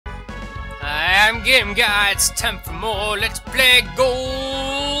time, Game Guy. It's time for more. Let's play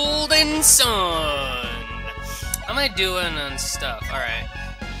Golden Sun. How am I doing on stuff? Alright.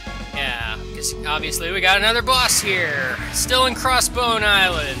 Yeah, because obviously we got another boss here. Still in Crossbone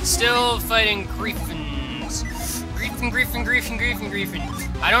Island. Still fighting Griffins. Griffin.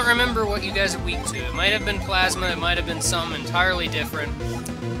 I don't remember what you guys are weak to. It might have been Plasma, it might have been something entirely different.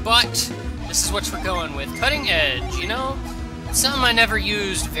 But this is what we're going with. Cutting Edge, you know? Something I never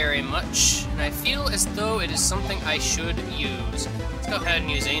used very much, and I feel as though it is something I should use. Let's go ahead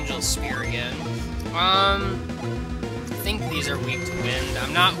and use Angel Spear again. I think these are weak to wind.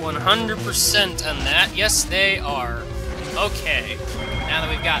 I'm not 100% on that. Yes, they are. Okay, now that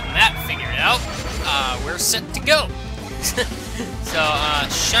we've gotten that figured out, we're set to go. So,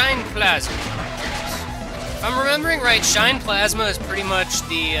 Shine Plasma. If I'm remembering right, Shine Plasma is pretty much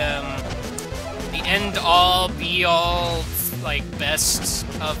the end-all, be-all, like, best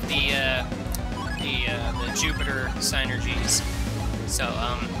of the Jupiter synergies. So,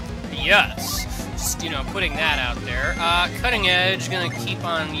 yes. Just, you know, putting that out there. Cutting Edge, gonna keep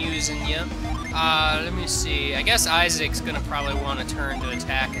on using you. Let me see. I guess Isaac's gonna probably want to turn to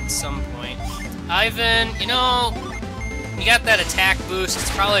attack at some point. Ivan, you know, you got that attack boost. It's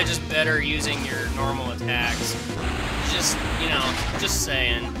probably just better using your normal attacks. Just, you know, just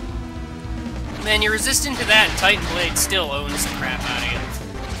saying. Man, you're resistant to that, and Titan Blade still owns the crap out of you.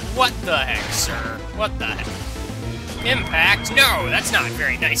 What the heck, sir? What the heck? Impact? No, that's not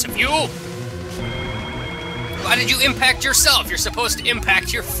very nice of you! Why did you impact yourself? You're supposed to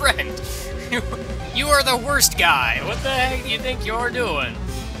impact your friend. You are the worst guy. What the heck do you think you're doing?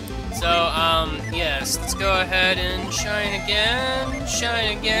 So, yes, let's go ahead and shine again,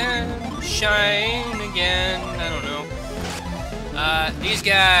 shine again, shine again. I don't know. These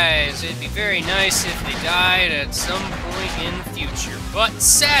guys, it'd be very nice if they died at some point in the future. But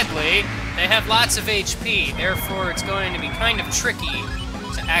sadly, they have lots of HP, therefore it's going to be kind of tricky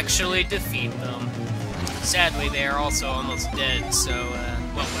to actually defeat them. Sadly, they are also almost dead, so,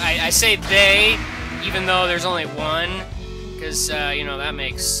 well, I say they, even though there's only one, because, you know, that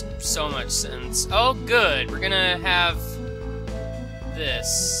makes so much sense. Oh, good, we're gonna have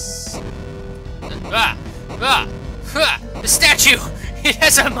this. The statue! It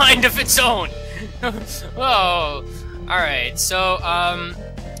has a mind of its own! Oh, alright, so,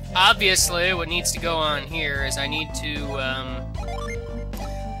 obviously, what needs to go on here is I need to, I'm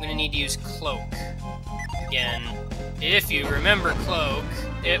gonna need to use Cloak. Again, if you remember Cloak,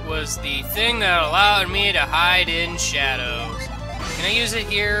 it was the thing that allowed me to hide in shadows. Can I use it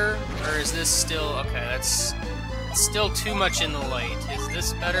here, or is this still... Okay, that's still too much in the light. Is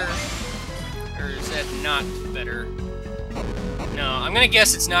this better, or is that not better? No, I'm gonna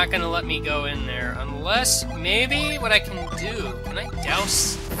guess it's not gonna let me go in there, unless, maybe what I can do, can I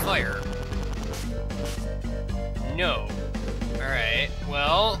douse fire? No. Alright,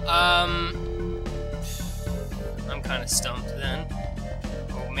 well, I'm kind of stumped then.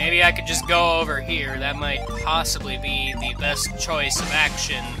 Well, maybe I could just go over here. That might possibly be the best choice of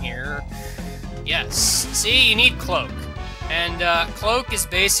action here. Yes. See, you need Cloak. And, Cloak is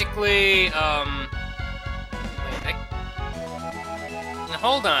basically, wait,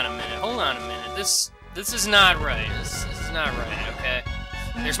 hold on a minute. This is not right. This is not right, okay?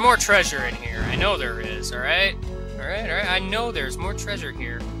 There's more treasure in here. I know there is, alright? Alright, I know there's more treasure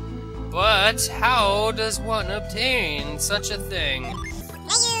here. But how does one obtain such a thing? I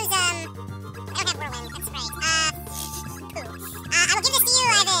use, I don't have whirlwind, that's right. Poo. I will give this to you,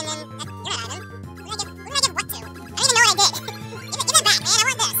 Ivan, and, you're not Ivan. Who did I give what to? I don't even know what I did. Give that back, man, I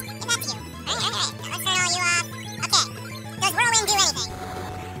want this. Give that to you. Alright, now let's turn all you off. Okay. Does whirlwind do anything?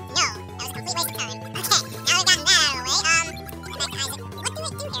 No. That was a complete waste of time. Okay, now we've gotten that out of the way, back to Isaac. What do I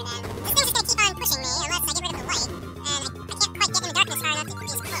do here, then? This thing's just gonna keep on pushing me, unless I get rid of the light, and I can't quite get in the darkness far enough to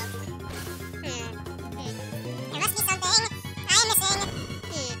use Cloak. There must be something I'm missing.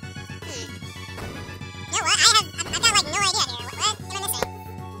 You know what? I've got like no idea here. What am I missing?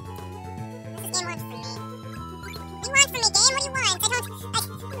 What's this game want from me? What do you want from me, game? What do you want? I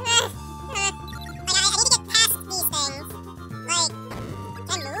don't, like, I need to get past these things. Like,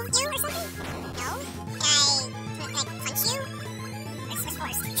 can I move you or something? No? Can I punch you? Where's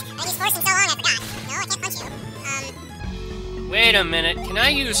Force? I haven't used Force in so long, I forgot. No, I can't punch you. Wait a minute, can I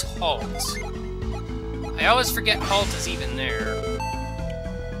use Halt? I always forget Halt is even there.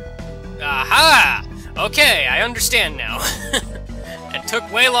 Aha! Okay, I understand now. It took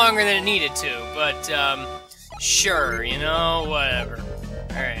way longer than it needed to, but, sure, you know, whatever.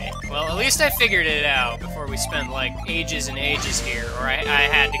 Alright, well, at least I figured it out before we spent, like, ages and ages here, or I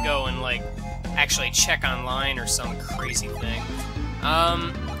had to go and, like, actually check online or some crazy thing.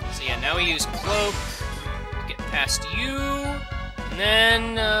 So yeah, now we use Cloak to get past you, and then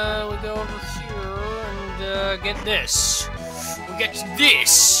we go over here and get this. We get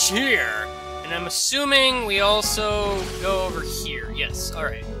this here, and I'm assuming we also go over here. Yes,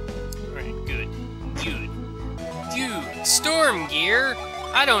 alright. Alright, good. Good. Dude, storm gear?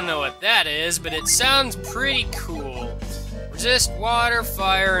 I don't know what that is, but it sounds pretty cool. Resist water,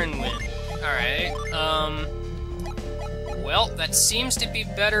 fire, and wind. Alright, well, that seems to be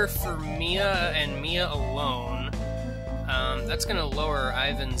better for Mia and Mia alone. That's gonna lower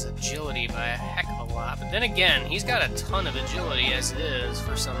Ivan's agility by a heck of a lot, but then again, he's got a ton of agility as it is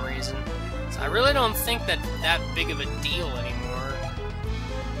for some reason. So I really don't think that big of a deal anymore.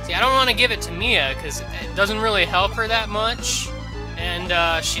 See, I don't want to give it to Mia, because it doesn't really help her that much,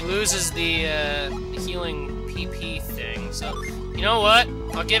 and she loses the healing PP thing, so you know what?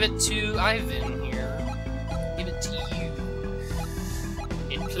 I'll give it to Ivan here. Give it to you.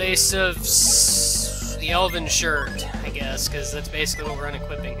 In place of the elven shirt, I guess, because that's basically what we're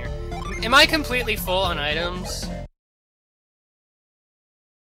unequipping here. Am I completely full on items?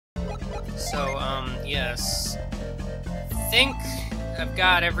 So, yes. I think I've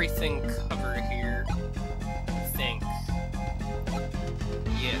got everything covered here. I think.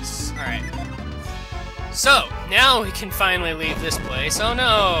 Yes, alright. So, now we can finally leave this place. Oh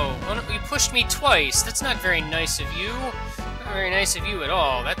no! Oh no, you pushed me twice! That's not very nice of you. Not very nice of you at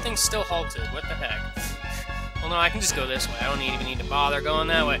all. That thing's still halted. What the heck? Well, no, I can just go this way. I don't even need to bother going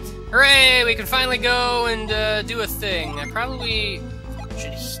that way. Hooray! We can finally go and do a thing. I probably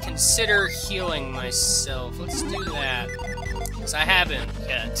should consider healing myself. Let's do that. Because I haven't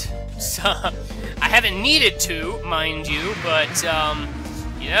yet. So, I haven't needed to, mind you, but,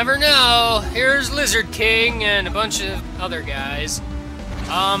 you never know. Here's Lizard King and a bunch of other guys.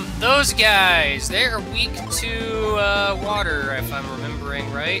 Those guys, they are weak to water, if I'm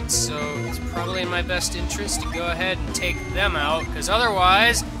remembering right, so it's probably in my best interest to go ahead and take them out, because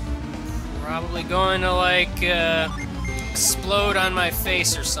otherwise, probably going to, like, explode on my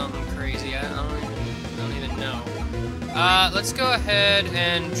face or something crazy. I don't even know. Let's go ahead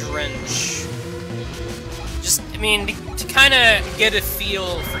and drench. Just, I mean, to kind of get a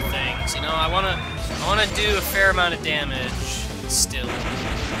feel for things, you know, I wanna do a fair amount of damage still.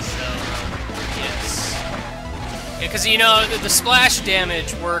 So, yes. Yeah, because, you know, the splash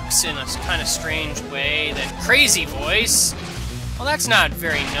damage works in a kind of strange way. That crazy voice, well, that's not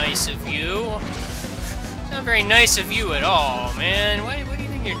very nice of you. It's not very nice of you at all, man. What do you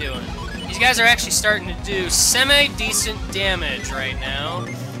think you're doing? These guys are actually starting to do semi-decent damage right now.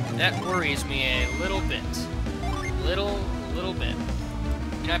 That worries me a little bit. Little bit.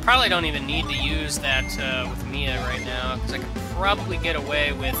 You know, I probably don't even need to use that with Mia right now, because I could probably get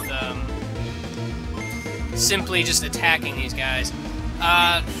away with simply just attacking these guys.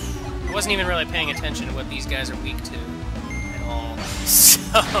 I wasn't even really paying attention to what these guys are weak to at all.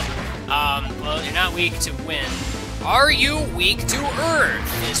 So, well, you're not weak to wind. Are you weak to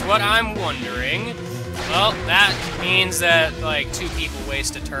earth, is what I'm wondering. Well, that means that, like, 2 people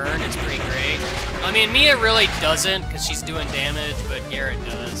waste a turn. It's pretty great. I mean, Mia really doesn't, because she's doing damage, but Garrett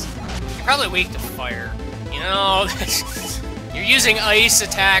does. You're probably weak to fire. You know, you're using ice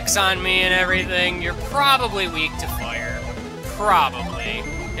attacks on me and everything. You're probably weak to fire. Probably.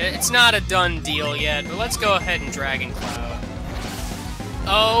 It's not a done deal yet, but let's go ahead and Dragon Cloud.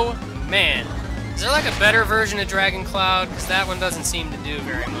 Oh, man. Is there, like, a better version of Dragon Cloud? Because that one doesn't seem to do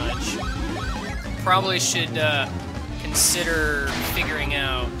very much. Probably should consider figuring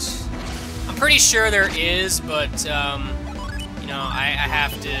out. I'm pretty sure there is, but you know, I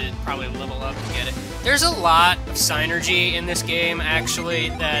have to probably level up to get it. There's a lot of synergy in this game, actually,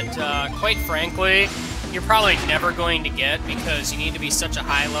 that quite frankly, you're probably never going to get because you need to be such a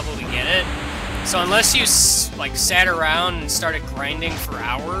high level to get it. So unless you like sat around and started grinding for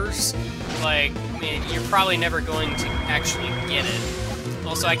hours, like, I mean, you're probably never going to actually get it.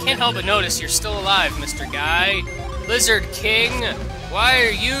 Also, I can't help but notice you're still alive, Mr. Guy. Lizard King, why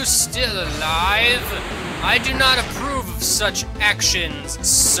are you still alive? I do not approve of such actions,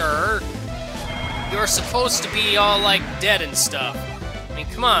 sir. You're supposed to be all, like, dead and stuff. I mean,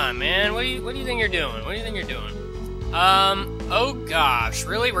 come on, man. What do you think you're doing? What do you think you're doing? Oh gosh,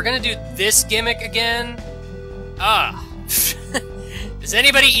 really? We're gonna do this gimmick again? Does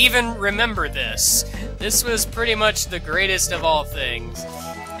anybody even remember this? This was pretty much the greatest of all things.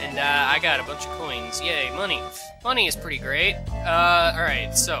 And, I got a bunch of coins. Yay, money. Money is pretty great.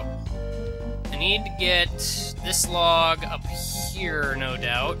 Alright, so. I need to get this log up here, no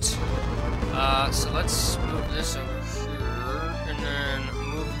doubt. So let's move this over here, and then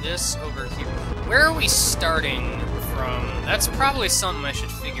move this over here. Where are we starting from? from? That's probably something I should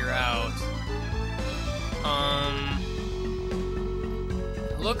figure out.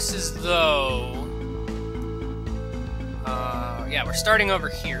 Looks as though... yeah, we're starting over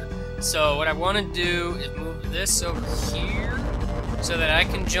here. So what I want to do is move this over here so that I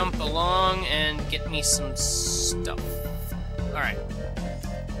can jump along and get me some stuff. Alright.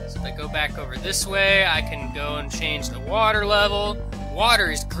 So if I go back over this way, I can go and change the water level.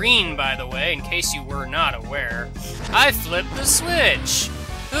 Water is green, by the way, in case you were not aware. I flipped the switch!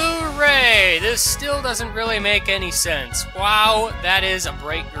 Hooray! This still doesn't really make any sense. Wow, that is a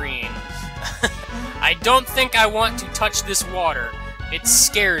bright green. I don't think I want to touch this water. It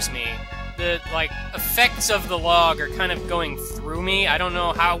scares me. The, like, effects of the log are kind of going through me. I don't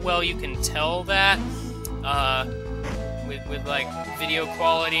know how well you can tell that, with like, video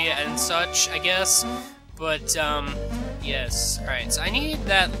quality and such, I guess. But, yes. Alright, so I need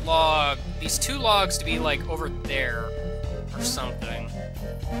that log, these two logs to be, like, over there, or something.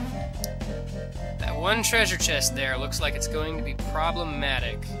 That one treasure chest there looks like it's going to be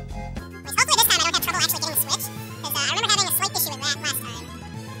problematic. Hopefully this time I don't have trouble actually getting the switch, because I remember having a slight issue with that last time.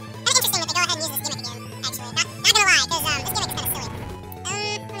 Kind of interesting that they go ahead and use this gimmick again, actually. Not gonna lie, because this gimmick is kind of silly.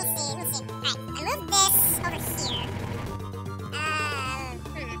 Let me see. Alright, I moved this over here.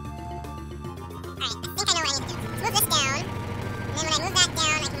 Alright, I think I know what I need to do. Let's move this down, and then when I move that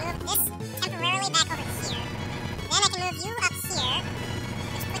down, I can move this temporarily back over here. Then I can move you up here,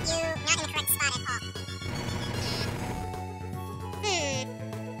 which put you not in the correct spot at all. Yeah,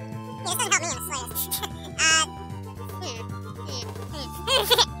 this doesn't help me in the slightest.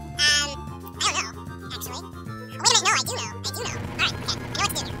 I don't know, actually. Oh, wait a minute, no, I do know. Alright, okay, I know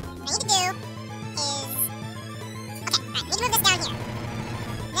what to do here. What I need to do is... Okay, alright, I need to move this down here.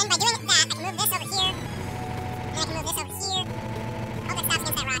 And then by doing that, I can move this over here. And then I can move this over here. I hope it stops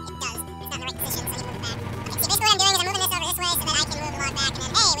against that rock. It does. It's not in the right position, so I need to move it back. Okay, so basically what I'm doing is I'm moving this over this way so that I can move the log back, and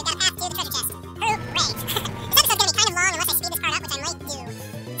then, hey, we've got a path to the treasure chest. Hooray! This episode's gonna be kind of long unless I speed this part up, which I might do.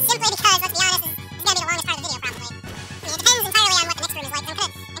 Simply because, let's be honest, this is going to be the longest part of the video, probably. I mean, it depends entirely on what the next room is like. I'm kind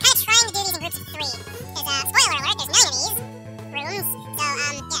of trying to do these in groups of 3. Because, spoiler alert, there's 9 of these rooms. So,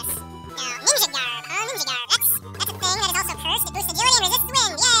 yes. Now, Ninja Garb. Ninja Garb. That's a thing that is also cursed. It boosts agility and resists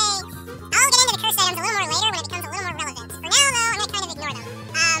wind. Yay! I'll get into the cursed items a little more later when it becomes a little more relevant. For now, though, I'm going to kind of ignore them.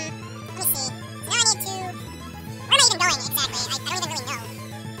 Let me see. So now I need to... Where am I even going, exactly? I don't even really know.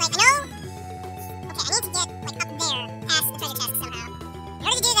 Like, I know... Okay, I need to get, like, up there, past the treasure chest somehow. In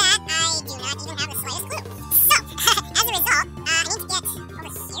order to do that, I do not even have the slightest clue. So, as a result, I need to get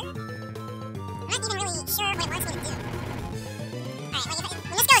over here. I'm not even really sure what it wants me to do. Alright, like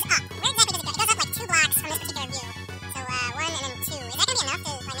when this goes up, where exactly does it go? It goes up like 2 blocks from this particular view. So, 1 and then 2. Is that gonna be enough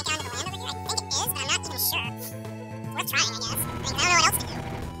to like, make it onto the land over here? I think it is, but I'm not even sure. Worth trying, I guess. I mean, I don't know what else to do.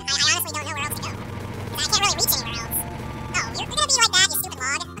 I honestly don't know where else to go. Because I can't really reach anywhere else. Oh, you're gonna be like that, you stupid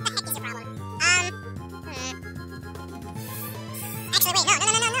log. What the heck is your problem? Actually, wait,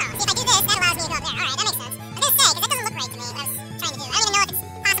 no. See, if I do this, that allows me to go up there. Alright, that makes sense. I was gonna say, because that doesn't look right to me, what I was trying to do. I don't even know if it's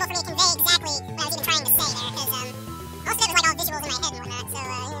possible for me to convey exactly what I was even trying to say there, because, most of it was like all visuals in my head and whatnot, so,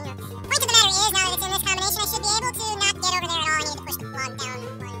 point of the matter is, now that it's in this combination, I should be able to not get over there at all. I need to push the log down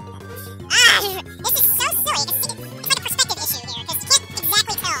one. This is so silly, because it's like a perspective issue here, because you can't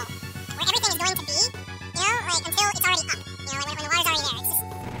exactly tell where everything is going to be, you know, like, until it's already up, you know, when the water's already there. It's just,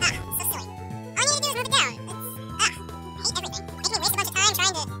 so silly. All you need to do is move it down. I hate everything. Making me waste a bunch of time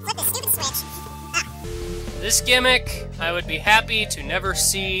trying to flip this stupid switch. This gimmick, I would be happy to never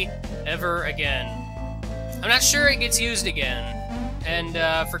see ever again. I'm not sure it gets used again, and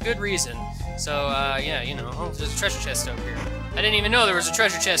for good reason. So, yeah, you know, oh, there's a treasure chest over here. I didn't even know there was a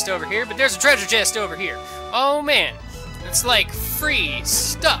treasure chest over here, but there's a treasure chest over here. Oh, man. It's like free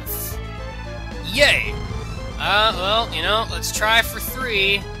stuff. Yay. Well, you know, let's try for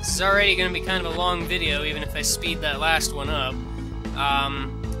 3. This is already going to be kind of a long video, even if I speed that last one up.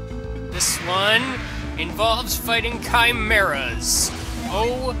 This one involves fighting chimeras.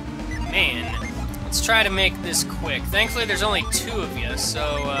 Oh, man. Let's try to make this quick. Thankfully, there's only 2 of you,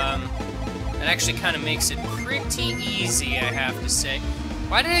 so, that actually kind of makes it pretty easy, I have to say.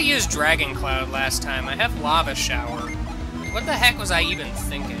 Why did I use Dragon Cloud last time? I have Lava Shower. What the heck was I even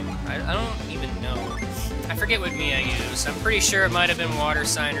thinking? I don't even know. I forget what me I used. I'm pretty sure it might have been Water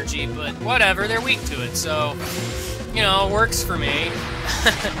Synergy, but whatever, they're weak to it, so, you know, it works for me.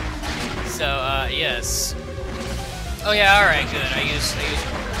 So, yes. Oh yeah, alright, good. I use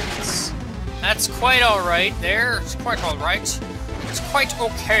words. That's quite alright there. It's quite alright. It's quite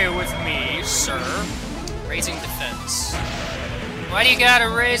okay with me, sir. Raising defense. Why do you gotta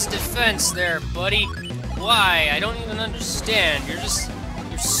raise defense there, buddy? Why? I don't even understand. You're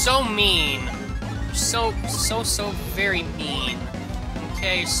so mean. so very mean.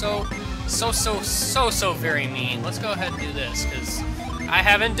 Okay, so very mean. Let's go ahead and do this, because I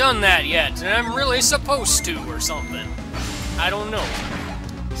haven't done that yet, and I'm really supposed to, or something. I don't know.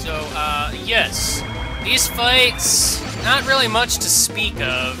 So, yes. These fights, not really much to speak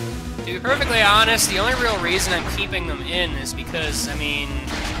of. To be perfectly honest, the only real reason I'm keeping them in is because, I mean...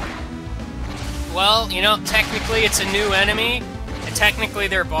 Well, you know, technically it's a new enemy, and technically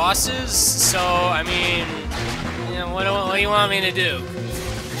they're bosses, so, I mean... You know, what do you want me to do?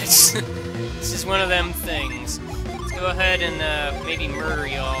 This is one of them things. Let's go ahead and, maybe murder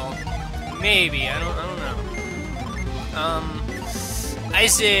y'all. Maybe, I don't know.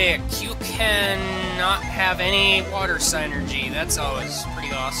 Isaac, you cannot have any water synergy. That's always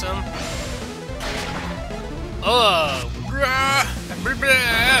pretty awesome. Oh!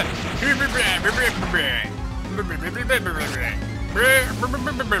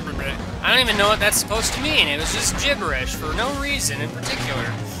 I don't even know what that's supposed to mean. It was just gibberish for no reason in particular.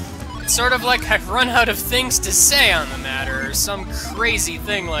 It's sort of like I've run out of things to say on the matter, or some crazy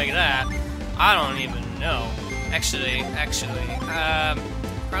thing like that. I don't even know. Actually,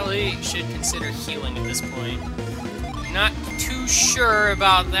 probably should consider healing at this point. Not too sure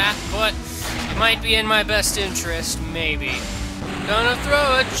about that, but it might be in my best interest, maybe. Gonna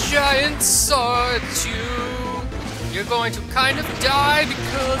throw a giant saw at you. You're going to kind of die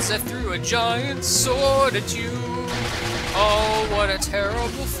because I threw a giant sword at you. Oh, what a terrible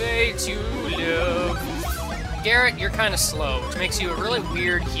fate you live. Garrett, you're kind of slow, which makes you a really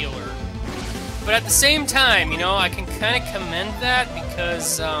weird healer. But at the same time, you know, I can kind of commend that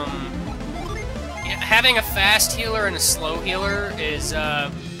because, having a fast healer and a slow healer is,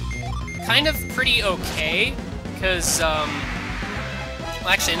 kind of pretty okay, because, well,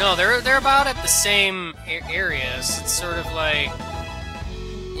 actually, no, they're about at the same areas. It's sort of like,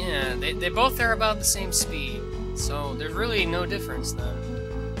 yeah, they both are about the same speed, so there's really no difference then.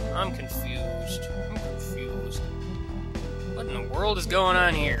 I'm confused. What in the world is going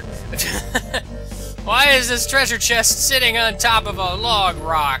on here? Why is this treasure chest sitting on top of a log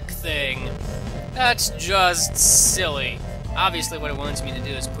rock thing? That's just silly. Obviously what it wants me to do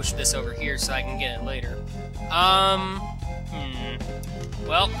is push this over here so I can get it later.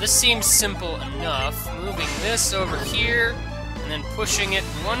 Well, this seems simple enough. Moving this over here, and then pushing it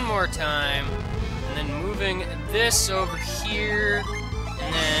one more time, and then moving this over here,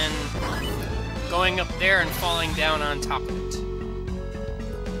 and then going up there and falling down on top of it.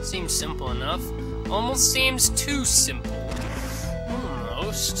 Seems simple enough. Almost seems too simple.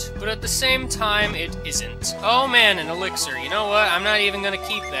 Almost. But at the same time, it isn't. Oh man, an elixir. You know what? I'm not even gonna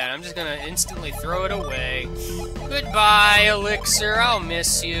keep that. I'm just gonna instantly throw it away. Goodbye, elixir. I'll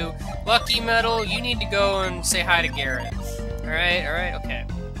miss you. Lucky Metal, you need to go and say hi to Garrett. Alright, okay.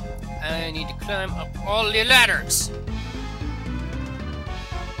 I need to climb up all the ladders.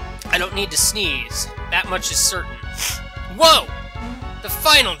 I don't need to sneeze. That much is certain. Whoa! The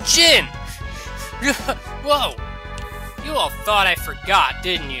final Djinn! Whoa! You all thought I forgot,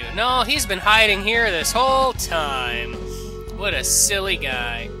 didn't you? No, he's been hiding here this whole time. What a silly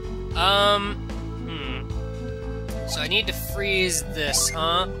guy. So I need to freeze this,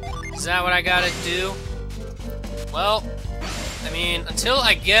 huh? Is that what I gotta do? Well, I mean, until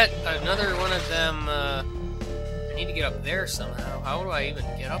I get another one of them, I need to get up there somehow. How do I even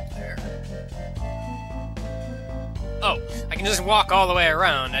get up there? Oh, I can just walk all the way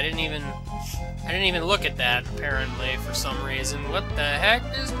around. I didn't even look at that, apparently, for some reason. What the heck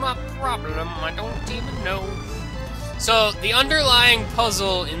is my problem? I don't even know. So, the underlying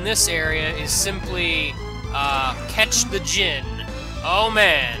puzzle in this area is simply, catch the Djinn. Oh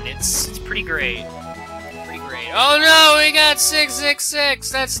man, it's pretty great. Oh no, we got 666!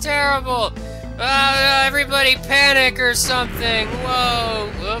 That's terrible! Everybody panic or something!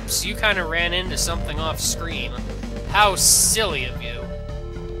 Whoa! Oops, you kind of ran into something off screen. How silly of you.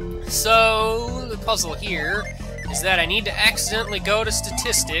 So, the puzzle here is that I need to accidentally go to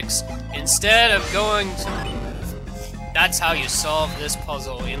statistics instead of going to... That's how you solve this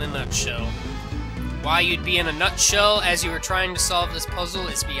puzzle in a nutshell. Why you'd be in a nutshell as you were trying to solve this puzzle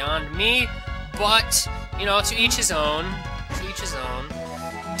is beyond me, but, you know, to each his own. To each his own.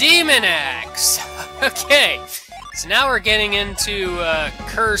 Demon Axe! Okay, so now we're getting into,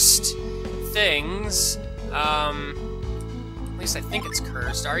 cursed things. At least I think it's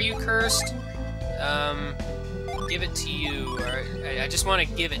cursed. Are you cursed? Give it to you. Or I just want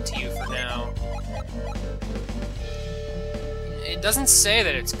to give it to you for now. It doesn't say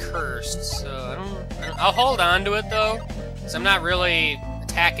that it's cursed, so I'll hold on to it, though, because I'm not really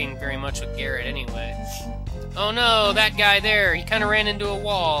attacking very much with Garrett anyway. Oh no, that guy there, he kind of ran into a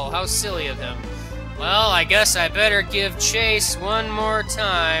wall. How silly of him. Well, I guess I better give chase one more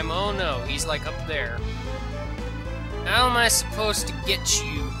time. Oh no, he's like up there. How am I supposed to get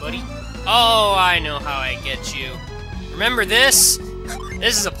you, buddy? Oh, I know how I get you. Remember this?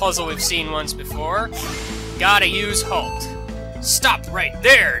 This is a puzzle we've seen once before. Gotta use Halt. Stop right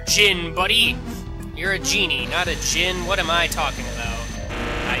there, Djinn buddy! You're a genie, not a djinn. What am I talking about?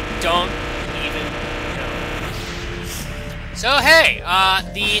 I don't even know. So hey,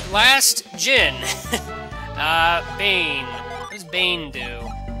 the last djinn. Bane. What does Bane do?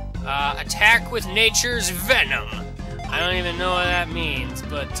 Attack with nature's venom. I don't even know what that means,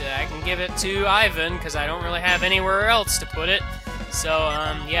 but I can give it to Ivan, because I don't really have anywhere else to put it. So,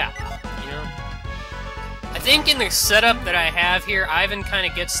 yeah, you know. I think in the setup that I have here, Ivan kind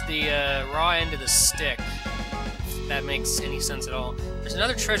of gets the raw end of the stick, if that makes any sense at all. There's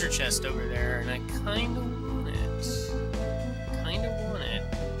another treasure chest over there, and I kind of want it. Kind of want it.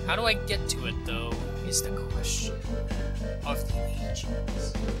 How do I get to it, though, is the question of the ages.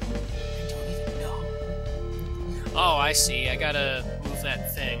 I don't even know. Oh, I see. I gotta move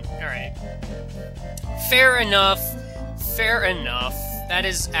that thing. Alright. Fair enough. Fair enough. That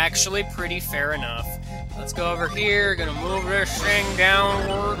is actually pretty fair enough. Let's go over here. Gonna move this thing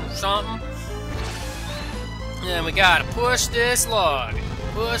downward or something. And we gotta push this log.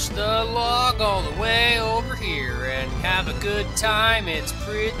 Push the log all the way over here and have a good time. It's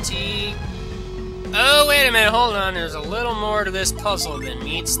pretty... Oh, wait a minute. Hold on. There's a little more to this puzzle than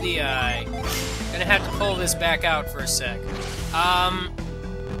meets the eye. Gonna have to pull this back out for a sec. Ugh,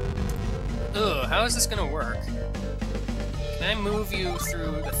 how is this gonna work? Can I move you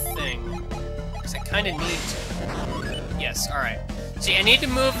through the thing? Because I kinda need to. Yes, alright. See, I need to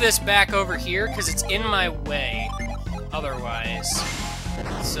move this back over here, because it's in my way. Otherwise.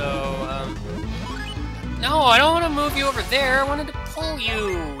 So, no, I don't want to move you over there. I wanted to pull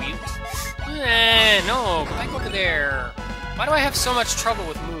you. No, go back over there. Why do I have so much trouble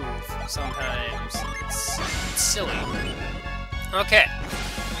with move sometimes? It's silly. Okay.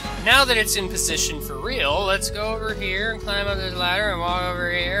 Now that it's in position for real, let's go over here and climb up this ladder and walk over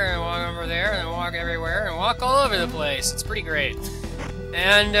here and walk over there and walk everywhere and walk all over the place. It's pretty great.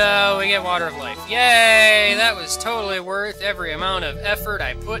 And we get Water of Life. Yay! That was totally worth every amount of effort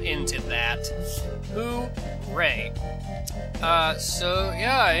I put into that. Hooray. So,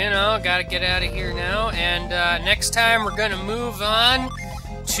 yeah, you know, gotta get out of here now. And next time we're gonna move on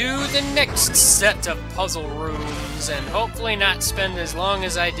to the next set of puzzle rooms and hopefully not spend as long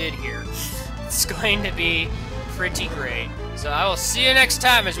as I did here. It's going to be pretty great. So I will see you next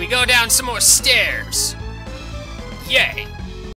time as we go down some more stairs. Yay!